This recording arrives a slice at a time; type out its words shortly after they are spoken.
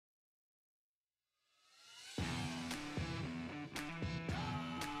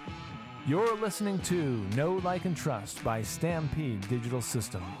You're listening to Know, Like, and Trust by Stampede Digital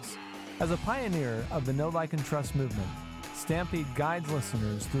Systems. As a pioneer of the Know, Like, and Trust movement, Stampede guides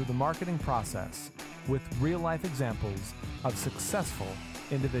listeners through the marketing process with real-life examples of successful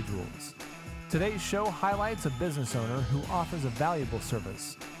individuals. Today's show highlights a business owner who offers a valuable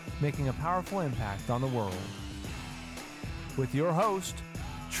service, making a powerful impact on the world. With your host,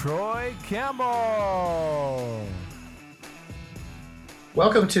 Troy Campbell.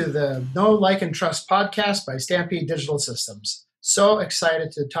 Welcome to the Know, Like, and Trust podcast by Stampede Digital Systems. So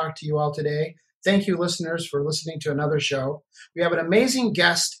excited to talk to you all today. Thank you, listeners, for listening to another show. We have an amazing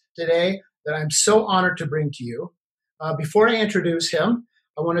guest today that I'm so honored to bring to you. Before I introduce him,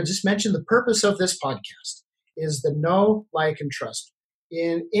 I want to just mention the purpose of this podcast is the Know, Like, and Trust.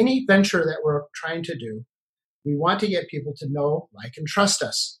 In any venture that we're trying to do, we want to get people to know, like, and trust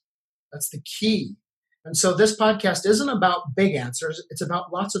us. That's the key. And so this podcast isn't about big answers. It's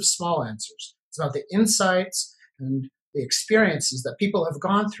about lots of small answers. It's about the insights and the experiences that people have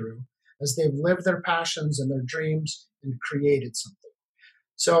gone through as they've lived their passions and their dreams and created something.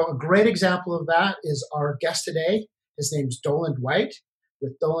 So a great example of that is our guest today. His name's Doland White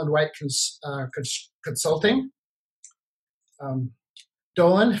with Doland White Consulting.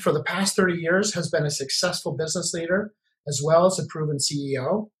 Doland, for the past 30 years, has been a successful business leader as well as a proven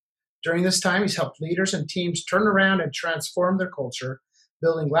CEO. During this time, he's helped leaders and teams turn around and transform their culture,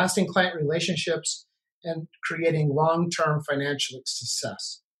 building lasting client relationships and creating long-term financial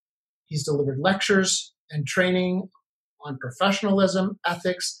success. He's delivered lectures and training on professionalism,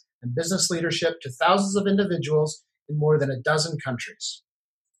 ethics, and business leadership to thousands of individuals in more than a dozen countries.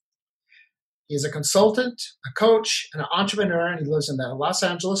 He is a consultant, a coach, and an entrepreneur, and he lives in the Los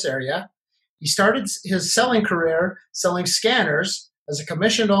Angeles area. He started his selling career selling scanners as a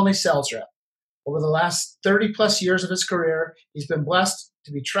commissioned-only sales rep. Over the last 30-plus years of his career, he's been blessed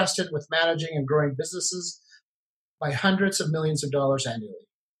to be trusted with managing and growing businesses by hundreds of millions of dollars annually.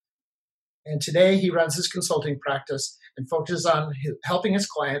 And today, he runs his consulting practice and focuses on helping his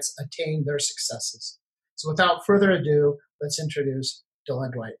clients attain their successes. So without further ado, let's introduce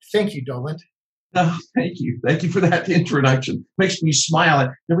Doland White. Thank you, Doland. Oh, thank you. Thank you for that introduction. Makes me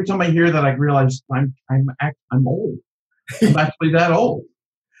smile. Every time I hear that, I realize I'm old. I'm actually that old.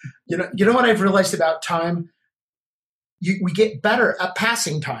 You know what I've realized about time? We get better at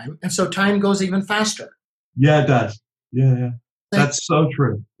passing time, and so time goes even faster. Yeah, it does. Yeah. That's so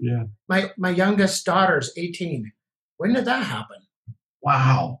true. Yeah. My youngest daughter's 18. When did that happen?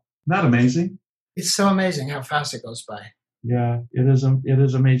 Wow. Isn't that amazing? It's so amazing how fast it goes by. Yeah, it is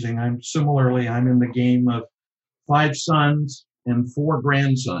amazing. I'm in the game of 5 sons and 4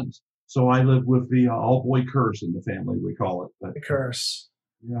 grandsons. So I live with the all-boy curse in the family, we call it. But, the curse.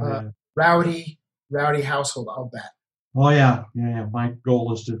 Yeah. Rowdy household, I'll bet. Oh, yeah. My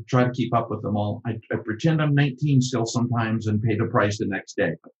goal is to try to keep up with them all. I pretend I'm 19 still sometimes and pay the price the next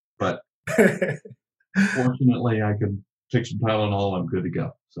day. But fortunately, I can take some Tylenol. I'm good to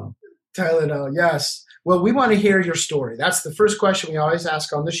go. So Tylenol, yes. Well, we want to hear your story. That's the first question we always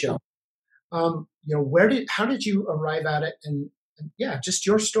ask on the show. How did you arrive at it? And just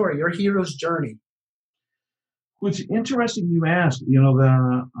your story, your hero's journey. Well, it's interesting you asked.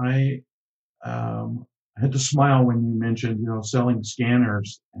 I had to smile when you mentioned, selling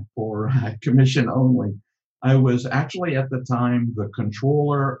scanners for commission only. I was actually at the time the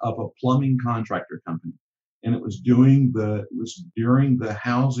controller of a plumbing contractor company, and it was during the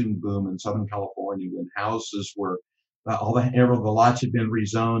housing boom in Southern California when houses were all the lots had been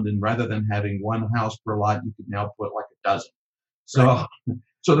rezoned, and rather than having one house per lot, you could now put like a dozen. So, right.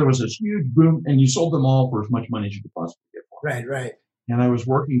 So there was this huge boom, and you sold them all for as much money as you could possibly get for them. Right. And I was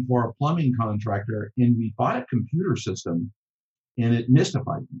working for a plumbing contractor, and we bought a computer system, and it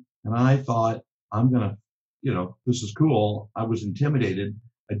mystified me. And I thought, I'm going to, this is cool. I was intimidated.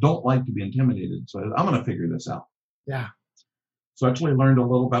 I don't like to be intimidated, so I'm going to figure this out. Yeah. So I actually learned a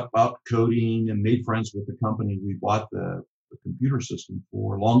little bit about coding and made friends with the company we bought the computer system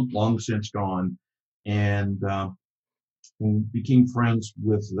for, long since gone, and became friends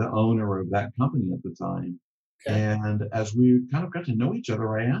with the owner of that company at the time. Okay. And as we kind of got to know each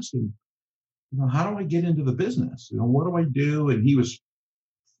other, I asked him, how do I get into the business? What do I do? And he was,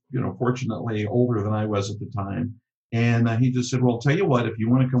 fortunately older than I was at the time. And he just said, well, I'll tell you what, if you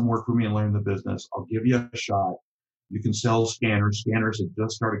want to come work for me and learn the business, I'll give you a shot. You can sell scanners. Scanners had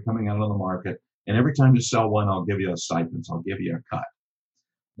just started coming out on the market. And every time you sell one, I'll give you a stipend. I'll give you a cut.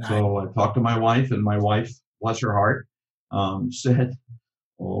 Nice. So I talked to my wife, and my wife, bless her heart, said,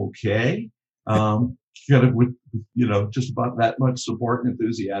 okay. With just about that much support and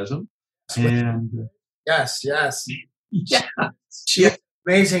enthusiasm. And yes. Yeah. She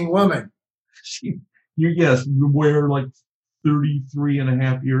Amazing woman. Yes, we're like 33 and a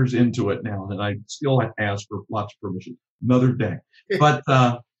half years into it now, and I still ask for lots of permission. Another day. But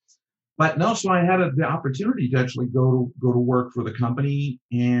no, so I had the opportunity to actually go to work for the company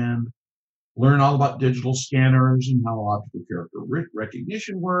and learn all about digital scanners and how optical character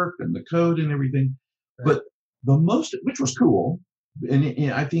recognition worked and the code and everything. Right. But the most, which was cool,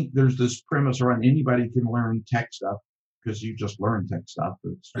 and I think there's this premise around anybody can learn tech stuff because you just learn tech stuff.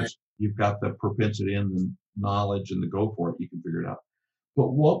 It's just you've got the propensity and the knowledge and the go for it. You can figure it out.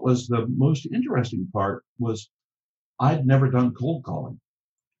 But what was the most interesting part was I'd never done cold calling.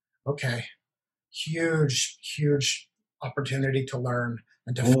 Okay. Huge opportunity to learn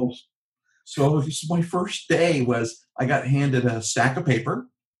and to So my first day was I got handed a stack of paper.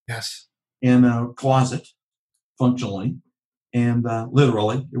 Yes. In a closet, functionally, and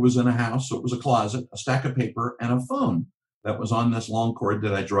literally, it was in a house, so it was a closet, a stack of paper, and a phone that was on this long cord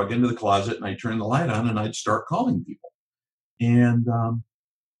that I drug into the closet, and I turned the light on, and I'd start calling people. And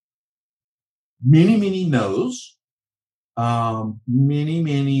many no's,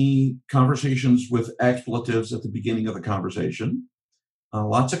 many conversations with expletives at the beginning of the conversation,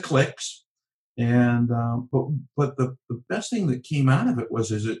 lots of clicks. And but the best thing that came out of it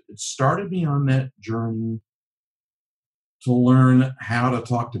was it started me on that journey to learn how to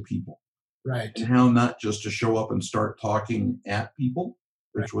talk to people, right, and how not just to show up and start talking at people,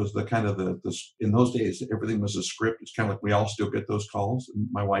 which was the kind of the in those days everything was a script. It's kind of like we all still get those calls, and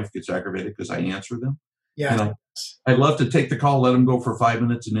my wife gets aggravated because I answer them. Yeah, and I love to take the call, let them go for 5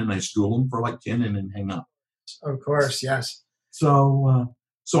 minutes, and then I school them for like 10, and then hang up. Of course, yes. So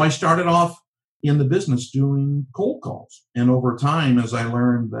I started off in the business doing cold calls. And over time, as I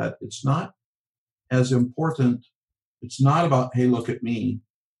learned that it's not as important, it's not about, hey, look at me.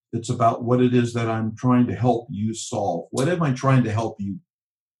 It's about what it is that I'm trying to help you solve. What am I trying to help you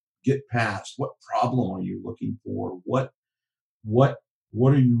get past? What problem are you looking for? What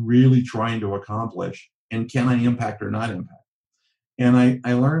are you really trying to accomplish? And can I impact or not impact? And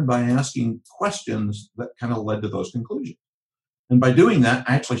I learned by asking questions that kind of led to those conclusions. And by doing that,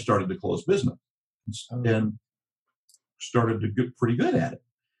 I actually started to close business and started to get pretty good at it.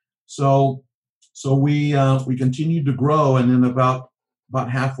 So we continued to grow, and then about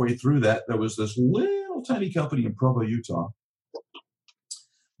halfway through that, there was this little tiny company in Provo, Utah,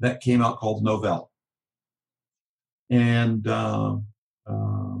 that came out called Novell, and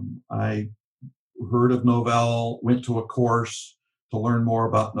I heard of Novell, went to a course to learn more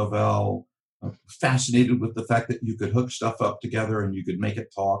about Novell. Fascinated with the fact that you could hook stuff up together and you could make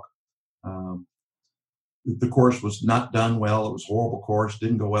it talk. The course was not done well. It was a horrible course,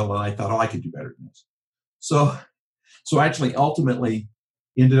 didn't go well, and I thought, I could do better than this. So actually, ultimately,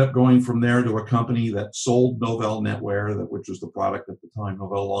 ended up going from there to a company that sold Novell NetWare, which was the product at the time.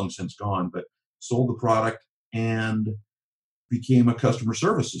 Novell long since gone, but sold the product and became a customer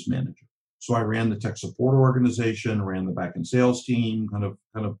services manager. So I ran the tech support organization, ran the back-end sales team, kind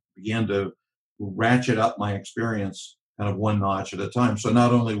of began to ratchet up my experience kind of one notch at a time. So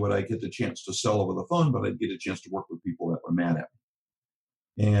not only would I get the chance to sell over the phone, but I'd get a chance to work with people that were mad at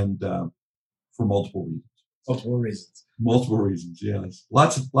me. And for multiple reasons. Multiple reasons, yes.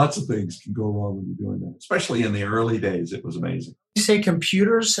 Lots of things can go wrong when you're doing that, especially in the early days. It was amazing. You say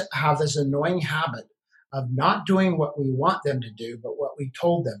computers have this annoying habit of not doing what we want them to do, but what we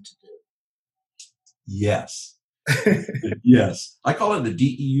told them to do. Yes. Yes. I call it a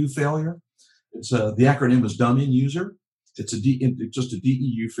DEU failure. It's the acronym is dumb end user. It's just a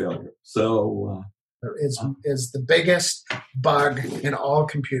DEU failure. So is the biggest bug in all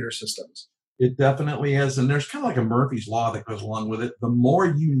computer systems. It definitely is. And there's kind of like a Murphy's Law that goes along with it. The more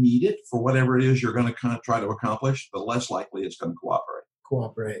you need it for whatever it is you're going to kind of try to accomplish, the less likely it's going to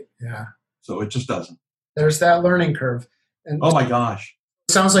cooperate. Yeah. So it just doesn't. There's that learning curve. And oh my gosh.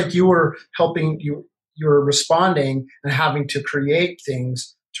 It sounds like you were helping, you were responding and having to create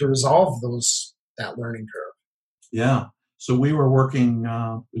things to resolve that learning curve. Yeah. So we were working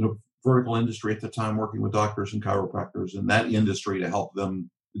in a vertical industry at the time, working with doctors and chiropractors in that industry to help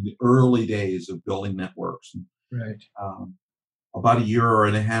them in the early days of building networks. Right. About a year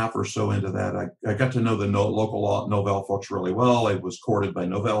and a half or so into that, I got to know the local Novell folks really well. I was courted by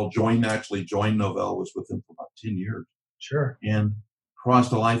Novell, joined Novell, was with them for about 10 years. Sure. And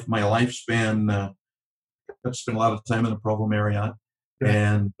across my lifespan, got to spend a lot of time in the Provo Marriott,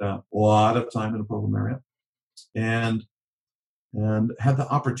 and a lot of time in the Provo Marriott, and had the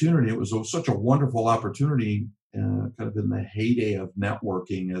opportunity. It was such a wonderful opportunity, kind of in the heyday of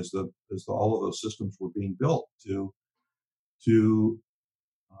networking, as all of those systems were being built, to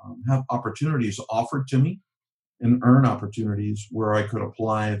have opportunities offered to me, and earn opportunities where I could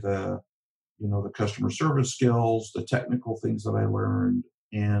apply the customer service skills, the technical things that I learned,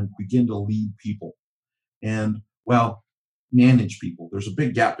 and begin to lead people. And, well, manage people. There's a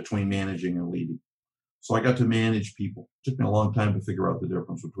big gap between managing and leading. So I got to manage people. It took me a long time to figure out the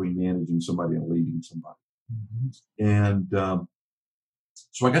difference between managing somebody and leading somebody. Mm-hmm. And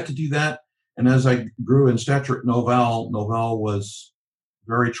so I got to do that. And as I grew in stature at Novell was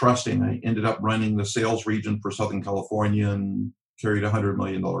very trusting. I ended up running the sales region for Southern California and carried a $100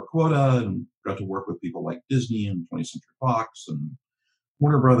 million quota and got to work with people like Disney and 20th Century Fox and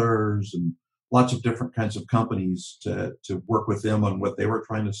Warner Brothers and lots of different kinds of companies to work with them on what they were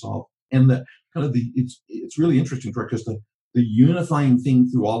trying to solve. And it's really interesting, because the unifying thing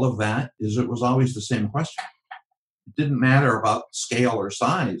through all of that is it was always the same question. It didn't matter about scale or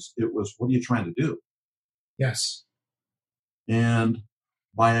size. It was, what are you trying to do? Yes. And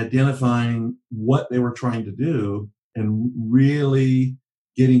by identifying what they were trying to do and really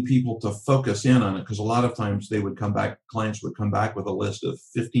getting people to focus in on it, because a lot of times clients would come back with a list of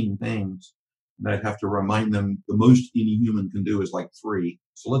 15 things, and I'd have to remind them the most any human can do is like 3.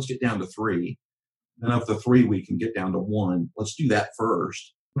 So let's get down to 3. Then of the 3, we can get down to 1. Let's do that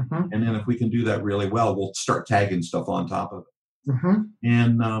first. Mm-hmm. And then if we can do that really well, we'll start tagging stuff on top of it. Mm-hmm.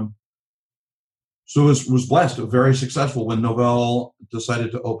 And so it was blessed, very successful when Novell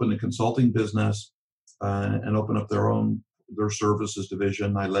decided to open a consulting business and open up their services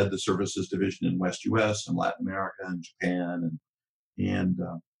division. I led the services division in West US and Latin America and Japan, and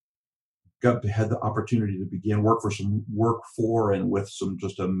had the opportunity to begin work for and with some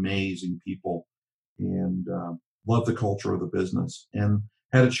just amazing people, and loved the culture of the business, and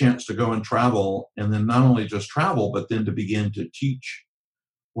had a chance to go and travel, and then not only just travel, but then to begin to teach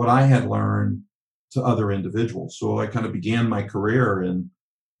what I had learned to other individuals. So I kind of began my career in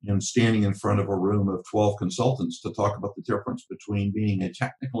standing in front of a room of 12 consultants to talk about the difference between being a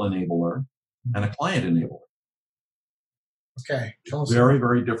technical enabler and a client enabler. Okay. Very,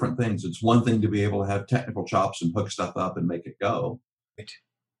 very different things. It's one thing to be able to have technical chops and hook stuff up and make it go. Right.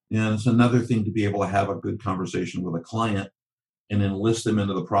 And it's another thing to be able to have a good conversation with a client and enlist them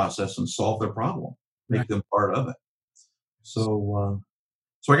into the process and solve their problem, make them part of it. So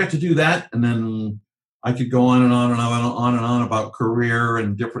I got to do that, and then I could go on and on and on and on about career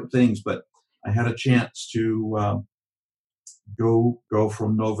and different things, but I had a chance to go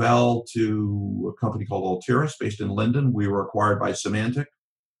from Novell to a company called Altiris based in Linden. We were acquired by Symantec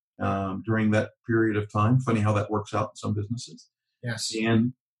during that period of time. Funny how that works out in some businesses. Yes.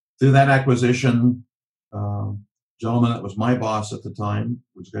 And through that acquisition, gentleman that was my boss at the time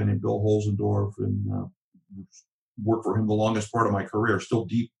was a guy named Bill Holzendorf, and worked for him the longest part of my career, still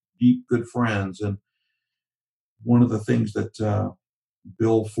deep good friends. And one of the things that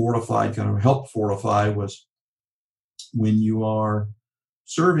Bill helped fortify was, when you are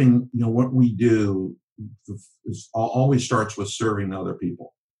serving, what we do always starts with serving other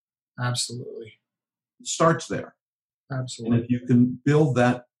people. Absolutely. It starts there. Absolutely. And if you can build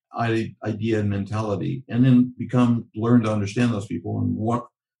that idea and mentality, and then learn to understand those people. And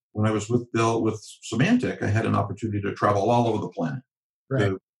when I was with Bill with Symantec, I had an opportunity to travel all over the planet.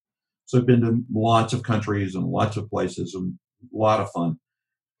 Right. So I've been to lots of countries and lots of places, and a lot of fun.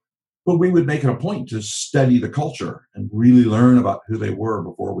 But we would make it a point to study the culture and really learn about who they were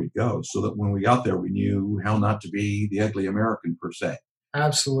before we go, so that when we got there, we knew how not to be the ugly American per se.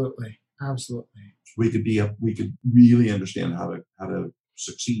 Absolutely. We could really understand how to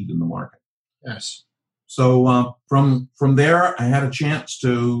succeed in the market. Yes. So from there, I had a chance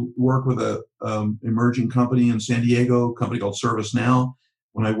to work with a emerging company in San Diego, a company called ServiceNow.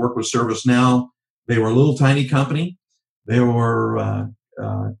 When I worked with ServiceNow, they were a little tiny company. They were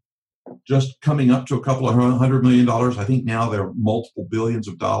just coming up to a couple of $100 million. I think now they're multiple billions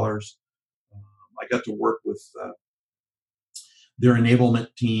of dollars. I got to work with their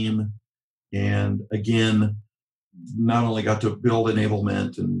enablement team, and again, not only got to build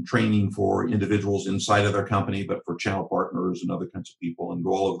enablement and training for individuals inside of their company, but for channel partners and other kinds of people, and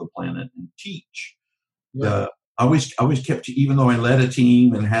go all over the planet and teach. Yeah. I always kept, even though I led a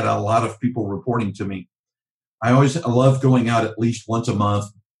team and had a lot of people reporting to me, I loved going out at least once a month,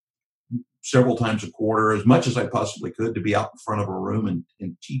 several times a quarter, as much as I possibly could, to be out in front of a room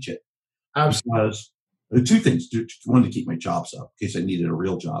and teach it. Absolutely. Because the two things: one, to keep my chops up in case I needed a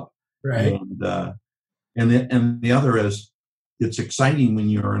real job, right? And the other is, it's exciting when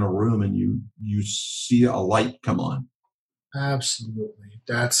you're in a room and you see a light come on. Absolutely.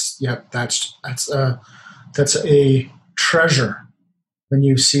 That's a treasure when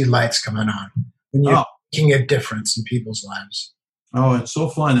you see lights coming on, when you're making a difference in people's lives. Oh, it's so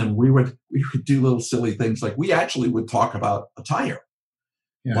fun. And we would do little silly things. Like we actually would talk about attire,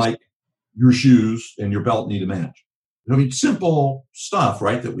 Yes. like your shoes and your belt need to match. I mean, simple stuff,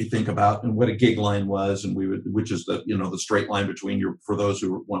 right? That we think about, and what a gig line was, and which is the straight line between for those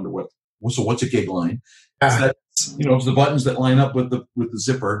who wonder what's a gig line? It's Yeah. that, it's the buttons that line up with the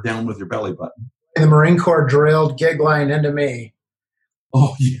zipper down with your belly button. And the Marine Corps drilled gig line into me.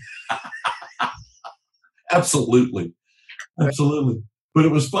 Oh, yeah. Absolutely. Absolutely. But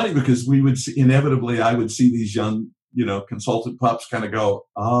it was funny because inevitably, I would see these young, consultant pups kind of go,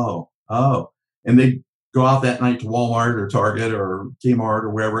 oh, and they'd go out that night to Walmart or Target or Kmart or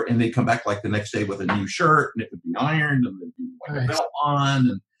wherever, and they'd come back like the next day with a new shirt, and it would be ironed, and there'd be like a belt on,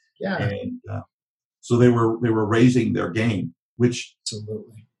 and so they were raising their game, which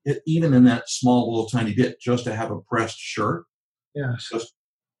absolutely, even in that small little tiny bit, just to have a pressed shirt, just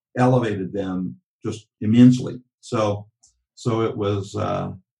elevated them just immensely. So it was.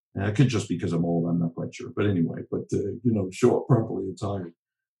 It could just be because I'm old. I'm not quite sure, but anyway. But show up properly attired,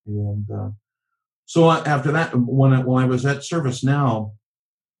 and so after that, when I was at ServiceNow,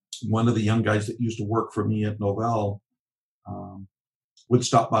 one of the young guys that used to work for me at Novell would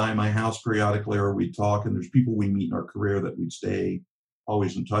stop by my house periodically, or we'd talk. And there's people we meet in our career that we'd stay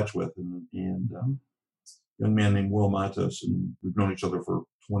always in touch with, and young man named Will Matos, and we've known each other for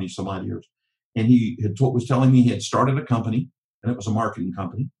 20 some odd years. And he was telling me he had started a company, and it was a marketing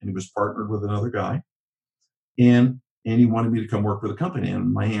company, and he was partnered with another guy, and he wanted me to come work for the company.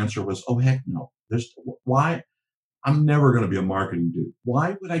 And my answer was, oh, heck no. Why? I'm never going to be a marketing dude.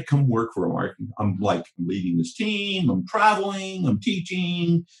 Why would I come work for a marketing? I'm leading this team. I'm traveling. I'm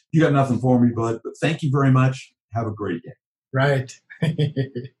teaching. You got nothing for me, bud. But thank you very much. Have a great day. Right.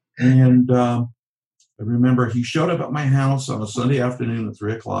 And I remember he showed up at my house on a Sunday afternoon at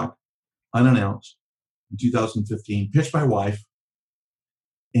 3:00, unannounced, in 2015. Pitched my wife,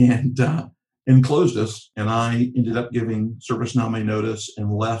 and closed us. And I ended up giving ServiceNow my notice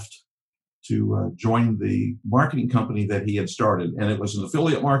and left to join the marketing company that he had started. And it was an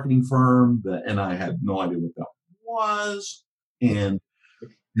affiliate marketing firm, and I had no idea what that was. And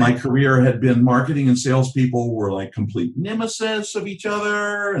my career had been marketing and salespeople were like complete nemesis of each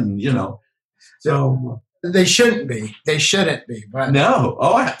other. And, so. They shouldn't be. They shouldn't be. But no.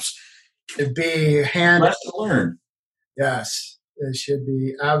 Oh, it'd be hand. Lesson learned. Yes. It should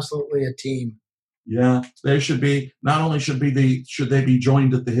be absolutely a team. Yeah, they should be. Not only should they be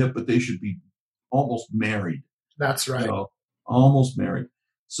joined at the hip, but they should be almost married. That's right. Almost married.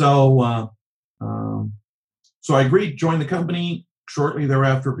 So, so I agreed to join the company. Shortly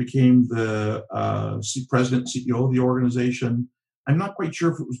thereafter, became the president and CEO of the organization. I'm not quite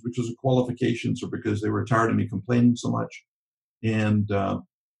sure if it was because of qualifications or because they were tired of me complaining so much, and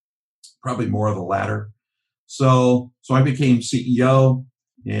probably more of the latter. So I became CEO.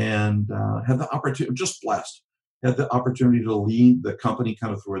 And had the opportunity, just blessed, had the opportunity to lead the company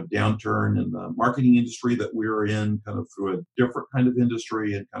kind of through a downturn in the marketing industry that we were in, kind of through a different kind of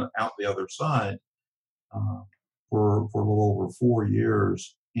industry, and kind of out the other side for a little over 4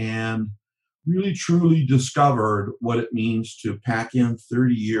 years, and really truly discovered what it means to pack in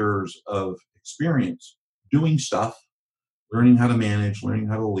 30 years of experience doing stuff, learning how to manage, learning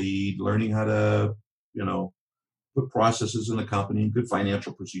how to lead, learning how to, put processes in a company and good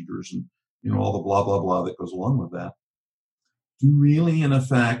financial procedures and, all the blah, blah, blah that goes along with that. To really, in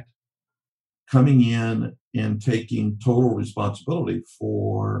effect, coming in and taking total responsibility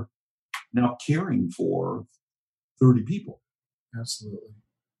for now caring for 30 people. Absolutely.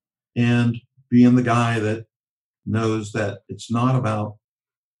 And being the guy that knows that it's not about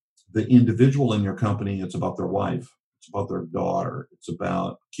the individual in your company, it's about their wife. It's about their daughter. It's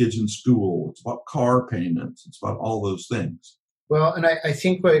about kids in school. It's about car payments. It's about all those things. Well, and I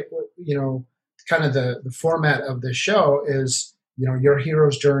think what kind of the format of the show is, your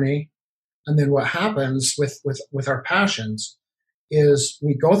hero's journey. And then what happens with our passions is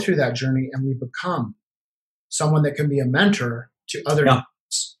we go through that journey and we become someone that can be a mentor to other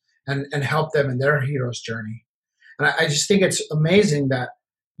heroes and help them in their hero's journey. And I just think it's amazing that,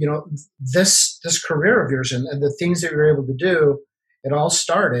 this career of yours and the things that you're able to do, it all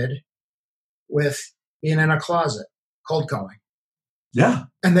started with being in a closet, cold calling. Yeah.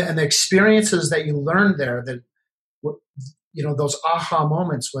 And the experiences that you learned there that were, those aha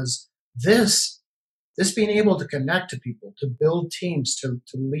moments was this being able to connect to people, to build teams, to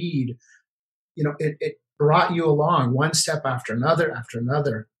lead, it brought you along one step after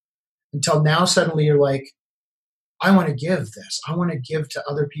another, until now suddenly you're like, I want to give this. I want to give to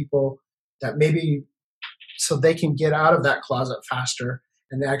other people that maybe so they can get out of that closet faster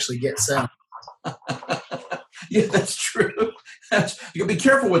and actually get sent. Yeah, that's true. You be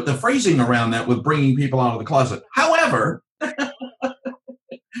careful with the phrasing around that with bringing people out of the closet. However,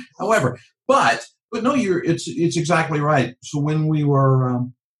 but no, it's exactly right. So when we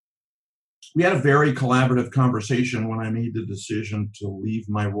had a very collaborative conversation when I made the decision to leave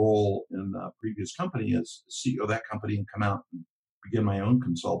my role in the previous company as CEO of that company and come out and begin my own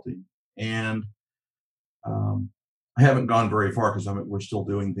consulting. And I haven't gone very far because we're still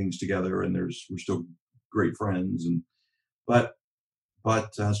doing things together, and we're still great friends, but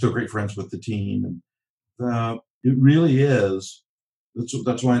still great friends with the team. And it really is.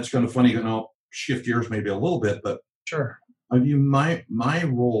 That's why it's kind of funny. I'll shift gears maybe a little bit, but Sure. I view my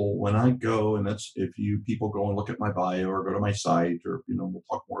role when I go, and that's if people go and look at my bio or go to my site, or we'll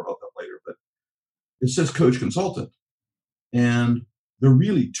talk more about that later. But it says coach consultant, and they're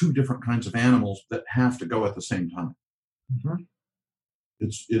really two different kinds of animals that have to go at the same time. Mm-hmm.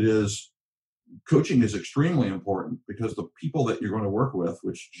 Coaching is extremely important because the people that you're going to work with,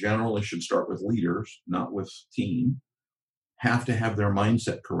 which generally should start with leaders, not with team, have to have their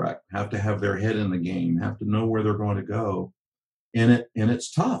mindset correct, have to have their head in the game, have to know where they're going to go. And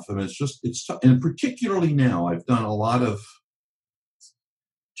it's tough. I mean, it's tough. And particularly now, I've done a lot of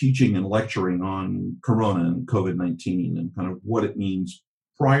teaching and lecturing on Corona and COVID-19 and kind of what it means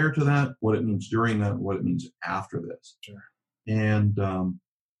prior to that, what it means during that, what it means after this. Sure. And on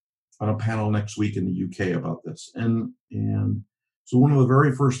a panel next week in the UK about this. And so one of the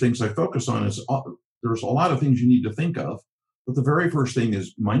very first things I focus on is there's a lot of things you need to think of, but the very first thing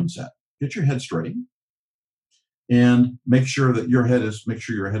is mindset. Get your head straight and make sure your head is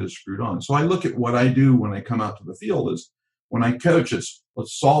screwed on. So I look at what I do when I come out to the field is when I coach, it's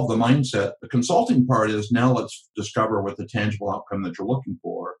let's solve the mindset. The consulting part is now let's discover what the tangible outcome that you're looking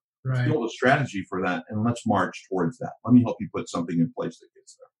for. Right. Let's build a strategy for that, and let's march towards that. Let me help you put something in place that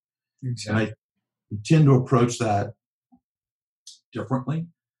gets there. Exactly. And I tend to approach that differently.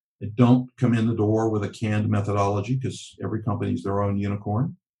 I don't come in the door with a canned methodology because every company's their own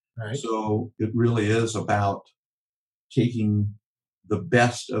unicorn. Right. So it really is about taking the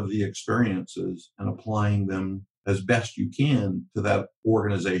best of the experiences and applying them as best you can to that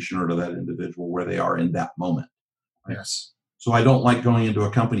organization or to that individual where they are in that moment. Right? Yes. So I don't like going into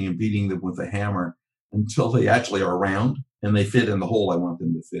a company and beating them with a hammer until they actually are around and they fit in the hole I want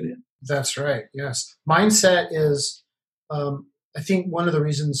them to fit in. That's right. Yes. Mindset is, I think, one of the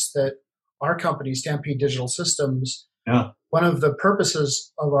reasons that our company, Stampede Digital Systems, one of the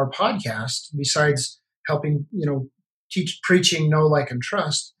purposes of our podcast, besides helping, preaching know, like, and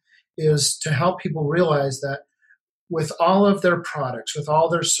trust, is to help people realize that with all of their products, with all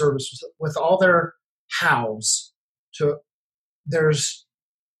their services, with all their hows, there's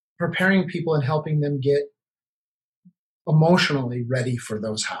preparing people and helping them get emotionally ready for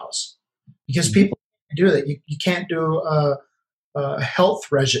those hows. Because people do that. You can't do a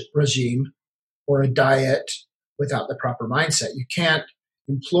health regime or a diet without the proper mindset. You can't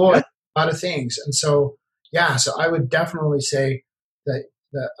employ a lot of things. And so I would definitely say that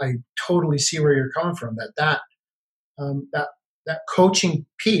I totally see where you're coming from, that coaching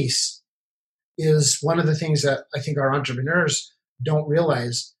piece is one of the things that I think our entrepreneurs don't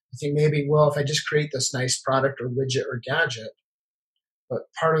realize. I think maybe, if I just create this nice product or widget or gadget, but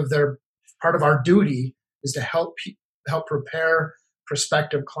part of our duty is to help prepare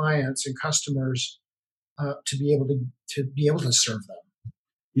prospective clients and customers to be able to serve them.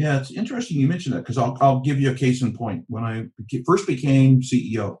 Yeah, it's interesting you mentioned that because I'll give you a case in point. When I first became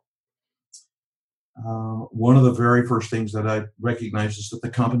CEO, one of the very first things that I recognized is that the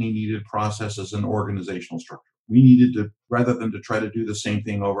company needed processes and organizational structure. We needed to, rather than to try to do the same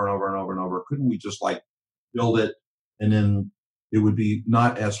thing over and over and over and over, couldn't we just build it and then it would be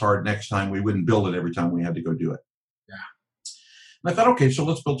not as hard next time? We wouldn't build it every time we had to go do it. Yeah. And I thought, okay, so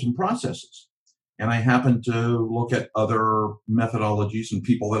let's build some processes. And I happened to look at other methodologies and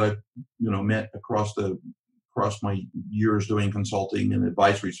people that I've met across my years doing consulting and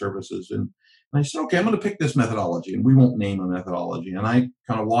advisory services. And I said, okay, I'm going to pick this methodology, and we won't name a methodology. And I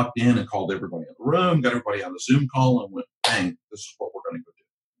kind of walked in and called everybody in the room, got everybody on the Zoom call, and went, bang, this is what we're going to go do.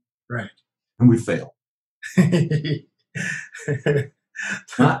 Right. And we failed.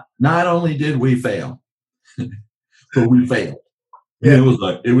 Not only did we fail, but we failed. Yeah.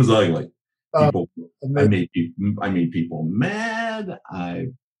 It was ugly. I made people mad.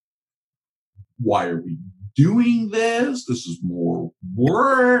 Why are we doing this? This is more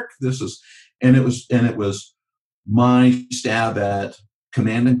work. And it was my stab at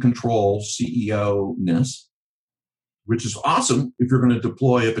command and control CEO-ness, which is awesome if you're going to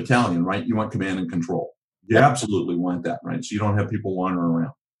deploy a battalion, right? You want command and control. You absolutely want that, right? So you don't have people wandering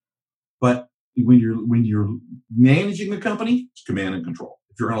around. But when you're managing a company, it's command and control.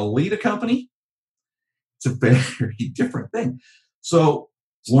 If you're going to lead a company, it's a very different thing. So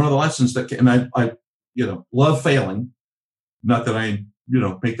one of the lessons that, and I love failing. Not that I,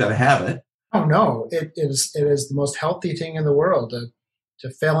 make that a habit. Oh no, it is the most healthy thing in the world to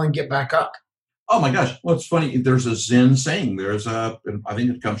fail and get back up. Oh my gosh. Well, it's funny. There's a Zen saying. And I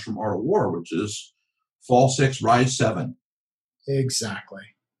think it comes from Art of War, which is fall 6, rise 7. Exactly.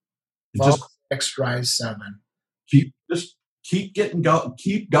 And Fall just 6, rise 7. keep keep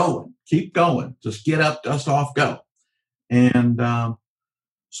going. Just get up, dust off, go. And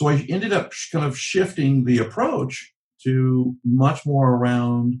so I ended up kind of shifting the approach to much more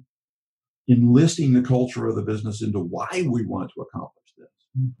around enlisting the culture of the business into why we want to accomplish this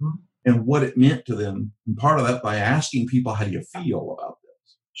and what it meant to them. And part of that by asking people, how do you feel about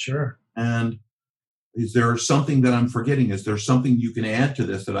this? Sure. And is there something that I'm forgetting? Is there something you can add to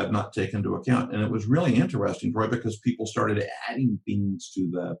this that I've not taken into account? And it was really interesting, Troy, because people started adding things to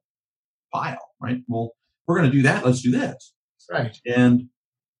the pile, right? Well, if we're going to do that, let's do this. Right. And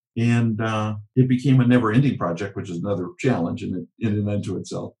it became a never-ending project, which is another challenge in and unto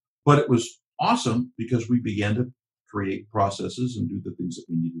itself. But it was awesome because we began to create processes and do the things that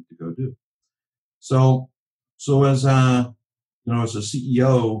we needed to go do. So as as a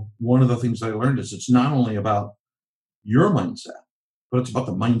CEO, one of the things I learned is it's not only about your mindset, but it's about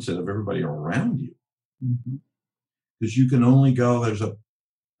the mindset of everybody around you. Because you can only go. I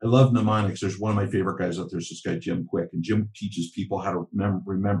love mnemonics. There's one of my favorite guys out there. There's this guy, Jim Quick, and Jim teaches people how to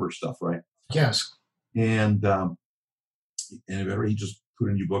remember stuff, right? Yes. And he just put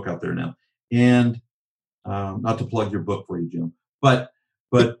a new book out there now. And not to plug your book for you, Jim, but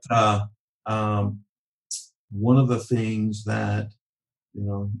one of the things that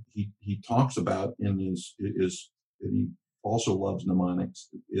he talks about in his is that he also loves mnemonics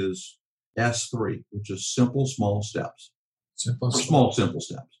is S3, which is simple small steps. Simple steps.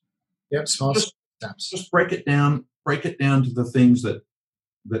 Yep, steps. Just break it down to the things that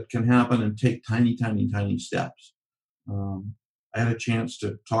can happen and take tiny steps. I had a chance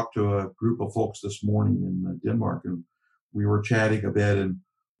to talk to a group of folks this morning in Denmark, and we were chatting a bit. And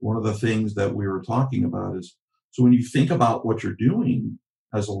one of the things that we were talking about is, so when you think about what you're doing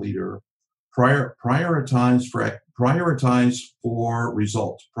as a leader, prioritize for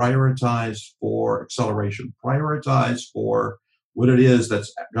results, prioritize for acceleration, prioritize for what it is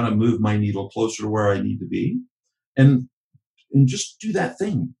that's going to move my needle closer to where I need to be, and just do that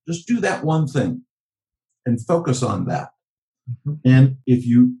thing. Just do that one thing and focus on that. And if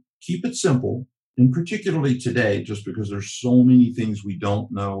you keep it simple, and particularly today, just because there's so many things we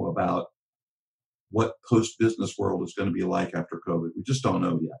don't know about what post-business world is going to be like after COVID. We just don't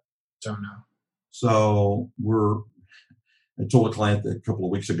know yet. Don't know. So I told a client that a couple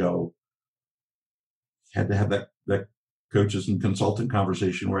of weeks ago, had to have that coaches and consultant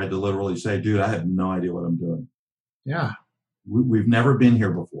conversation where I had to literally say, dude, I have no idea what I'm doing. Yeah. We've never been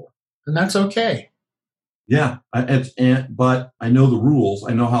here before. And that's okay. Yeah. But I know the rules.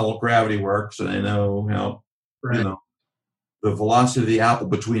 I know how gravity works, and I know how, the velocity of the apple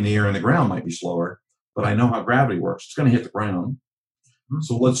between the air and the ground might be slower, but I know how gravity works. It's going to hit the ground.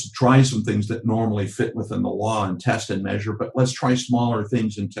 So let's try some things that normally fit within the law and test and measure, but let's try smaller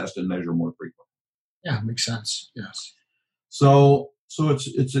things and test and measure more frequently. Yeah, makes sense. Yes. So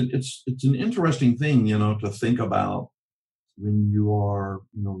it's an interesting thing, to think about when you are,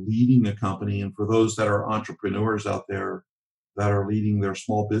 leading a company. And for those that are entrepreneurs out there that are leading their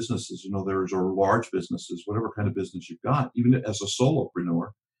small businesses, there's or large businesses, whatever kind of business you've got, even as a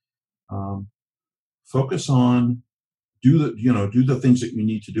solopreneur, focus on do the things that you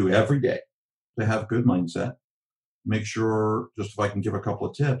need to do every day to have good mindset. Make sure, just if I can give a couple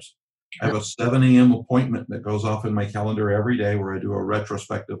of tips, I have a 7 a.m. appointment that goes off in my calendar every day where I do a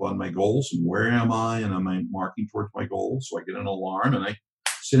retrospective on my goals and where am I, and am I marking towards my goals. So I get an alarm and I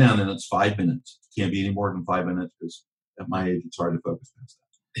sit down, and it's 5 minutes. It can't be any more than 5 minutes because at my age it's hard to focus past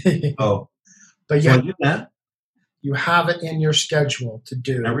that. But so I do that. You have it in your schedule to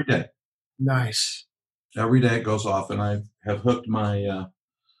do every day. Nice. Every day it goes off, and I have hooked my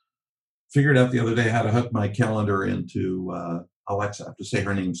figured out the other day how to hook my calendar into Alexa. I have to say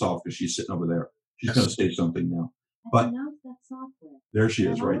her name soft because she's sitting over there. She's going to say something now. But there she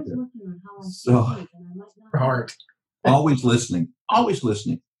is right there. So hard. Always listening.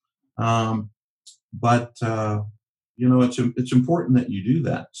 But it's important that you do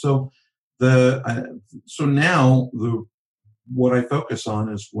that. So now what I focus on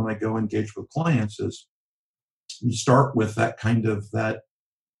is when I go engage with clients is we start with that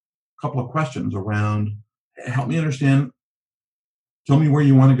couple of questions around, help me understand Tell me where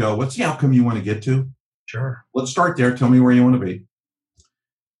you want to go. What's the outcome you want to get to? Sure. Let's start there. Tell me where you want to be.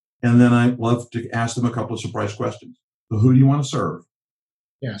 And then I love to ask them a couple of surprise questions. So who do you want to serve?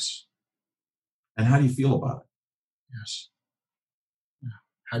 Yes. And how do you feel about it? Yes. Yeah.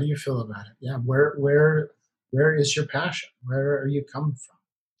 How do you feel about it? Yeah. Where is your passion? Where are you coming from?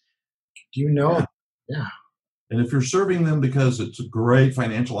 Do you know? Yeah. Yeah. And if you're serving them because it's a great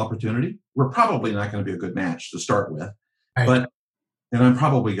financial opportunity, we're probably not going to be a good match to start with. Right. And I'm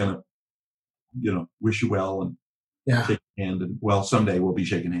probably going to, wish you well and Yeah. shake your hand. And well, someday we'll be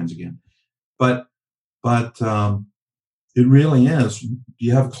shaking hands again. But it really is. Do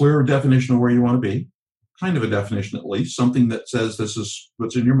you have a clear definition of where you want to be? Kind of a definition, at least, something that says this is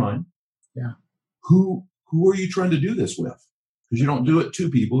what's in your mind. Yeah. Who are you trying to do this with? Because you don't do it to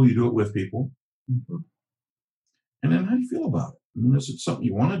people, you do it with people. Mm-hmm. And then how do you feel about it? I mean, is it something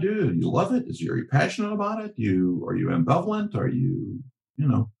you want to do? Do you love it? Are you passionate about it? Are you ambivalent? Are you,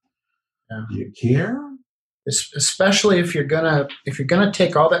 do you care? Especially if you're gonna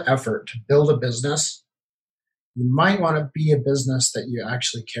take all the effort to build a business, you might want to be a business that you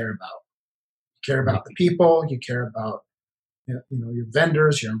actually care about. You care about the people. You care about your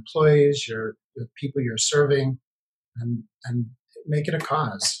vendors, your employees, the people you're serving, and make it a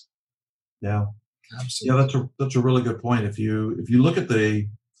cause. Yeah. Absolutely. Yeah, that's a really good point. If you look at a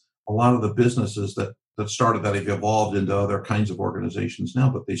lot of the businesses that started that have evolved into other kinds of organizations now,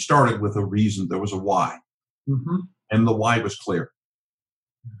 but they started with a reason. There was a why, and the why was clear.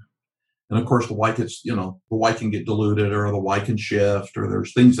 And of course, the why can get diluted, or the why can shift, or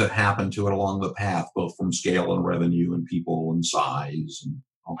there's things that happen to it along the path, both from scale and revenue and people and size and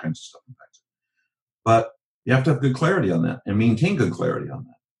all kinds of stuff. But you have to have good clarity on that and maintain good clarity on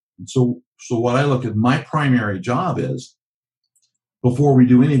that. And so what I look at, my primary job is, before we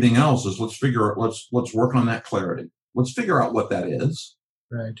do anything else, is let's work on that clarity. Let's figure out what that is.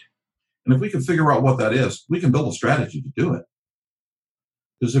 Right. And if we can figure out what that is, we can build a strategy to do it.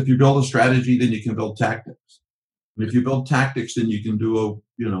 Because if you build a strategy, then you can build tactics. And if you build tactics, then you can do a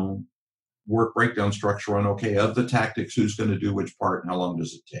work breakdown structure on, okay, of the tactics, who's going to do which part and how long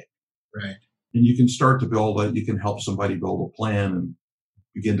does it take? Right. And you can start to build it. You can help somebody build a plan and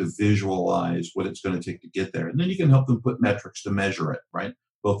begin to visualize what it's going to take to get there. And then you can help them put metrics to measure it, right?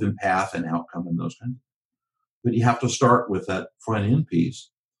 Both in path and outcome and those kinds of things. But you have to start with that front end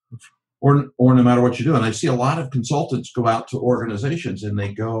piece, or no matter what you do. And I see a lot of consultants go out to organizations and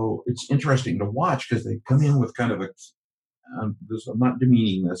they go, it's interesting to watch because they come in with kind of I'm not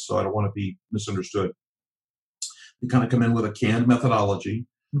demeaning this, so I don't want to be misunderstood. They kind of come in with a canned methodology,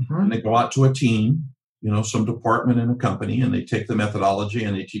 and they go out to a team, some department in a company, and they take the methodology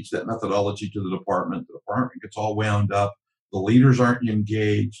and they teach that methodology to the department. The department gets all wound up. The leaders aren't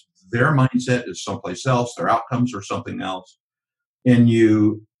engaged. Their mindset is someplace else. Their outcomes are something else. And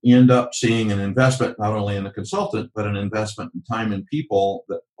you end up seeing an investment, not only in the consultant, but an investment in time and people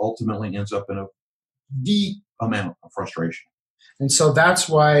that ultimately ends up in a deep amount of frustration. And so that's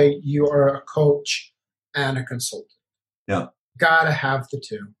why you are a coach and a consultant. Yeah. Got to have the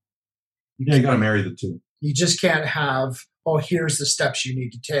two. You got to marry the two. You just can't have, here's the steps you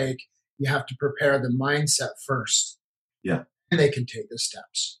need to take. You have to prepare the mindset first. Yeah. And they can take the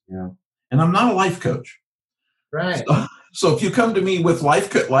steps. Yeah. And I'm not a life coach. Right. So if you come to me with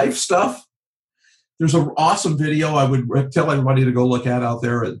life stuff, there's an awesome video I would tell everybody to go look at out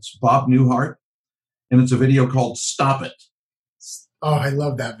there. It's Bob Newhart, and it's a video called Stop It. Oh, I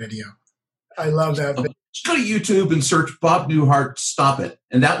love that video. Just go to YouTube and search Bob Newhart, Stop It.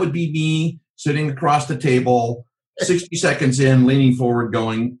 And that would be me sitting across the table, 60 seconds in, leaning forward,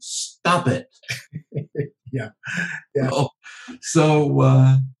 going, stop it. Yeah. So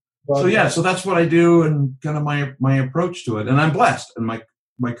that's what I do, and kind of my approach to it. And I'm blessed. In my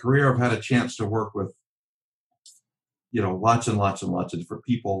career, I've had a chance to work with, lots and lots and lots of different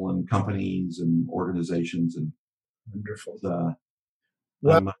people and companies and organizations. And wonderful.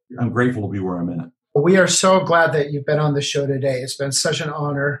 I'm grateful to be where I'm at. We are so glad that you've been on the show today. It's been such an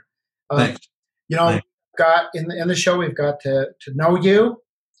honor. Thanks. Thanks. Got in the show, we've got to know you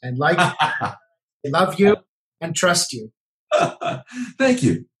and like you, love you, and trust you. Thank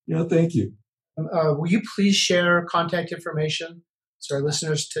you. Thank you. Will you please share contact information so our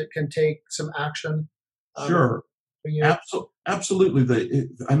listeners can take some action? Sure. Absolutely.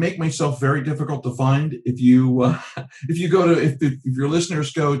 I make myself very difficult to find. If your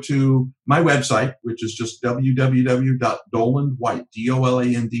listeners go to my website, which is just www.dolandwhite,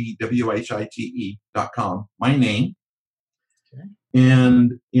 DOLANDWHITE.com, my name. Okay.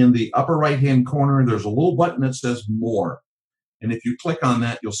 And in the upper right-hand corner, there's a little button that says More. And if you click on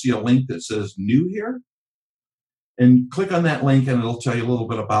that, you'll see a link that says New here. And click on that link, and it'll tell you a little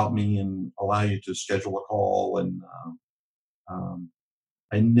bit about me and allow you to schedule a call. And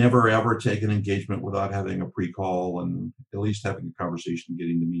I never ever take an engagement without having a pre-call and at least having a conversation,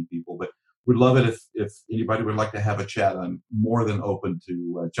 getting to meet people. But we'd love it if anybody would like to have a chat. I'm more than open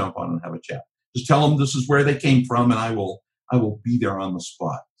to jump on and have a chat. Just tell them this is where they came from, and I will be there on the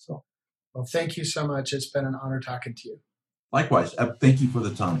spot. So, well, thank you so much. It's been an honor talking to you. Likewise, thank you for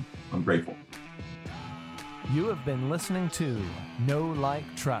the time. I'm grateful. You have been listening to Know, Like,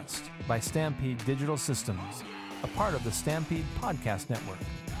 Trust by Stampede Digital Systems, a part of the Stampede Podcast Network.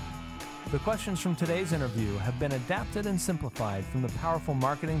 The questions from today's interview have been adapted and simplified from the powerful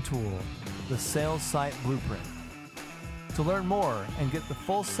marketing tool, the Sales Site Blueprint. To learn more and get the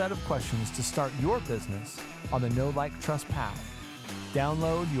full set of questions to start your business on the Know, Like, Trust path,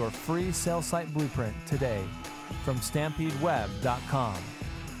 download your free Sales Site Blueprint today from stampedeweb.com.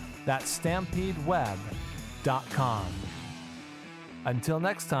 That's stampedeweb.com. Until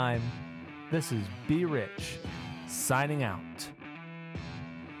next time, this is Be Rich, signing out.